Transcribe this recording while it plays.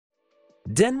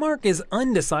Denmark is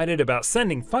undecided about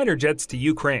sending fighter jets to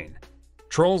Ukraine.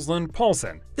 Troels Lund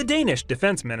Poulsen, the Danish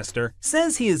defense minister,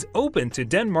 says he is open to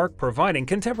Denmark providing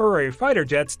contemporary fighter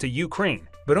jets to Ukraine,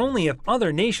 but only if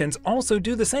other nations also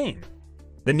do the same.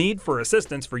 The need for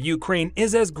assistance for Ukraine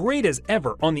is as great as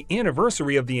ever on the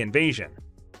anniversary of the invasion.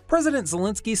 President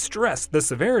Zelensky stressed the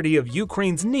severity of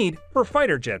Ukraine's need for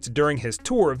fighter jets during his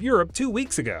tour of Europe 2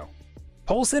 weeks ago.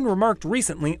 Poulsen remarked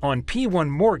recently on P1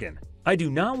 Morgen, "I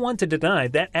do not want to deny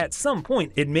that at some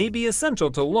point it may be essential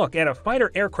to look at a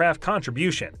fighter aircraft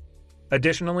contribution."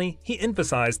 Additionally, he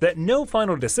emphasized that no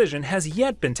final decision has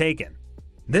yet been taken.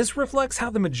 This reflects how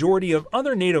the majority of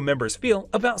other NATO members feel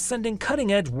about sending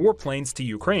cutting-edge warplanes to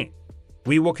Ukraine.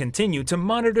 We will continue to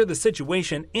monitor the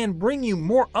situation and bring you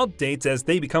more updates as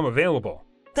they become available.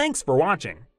 Thanks for watching.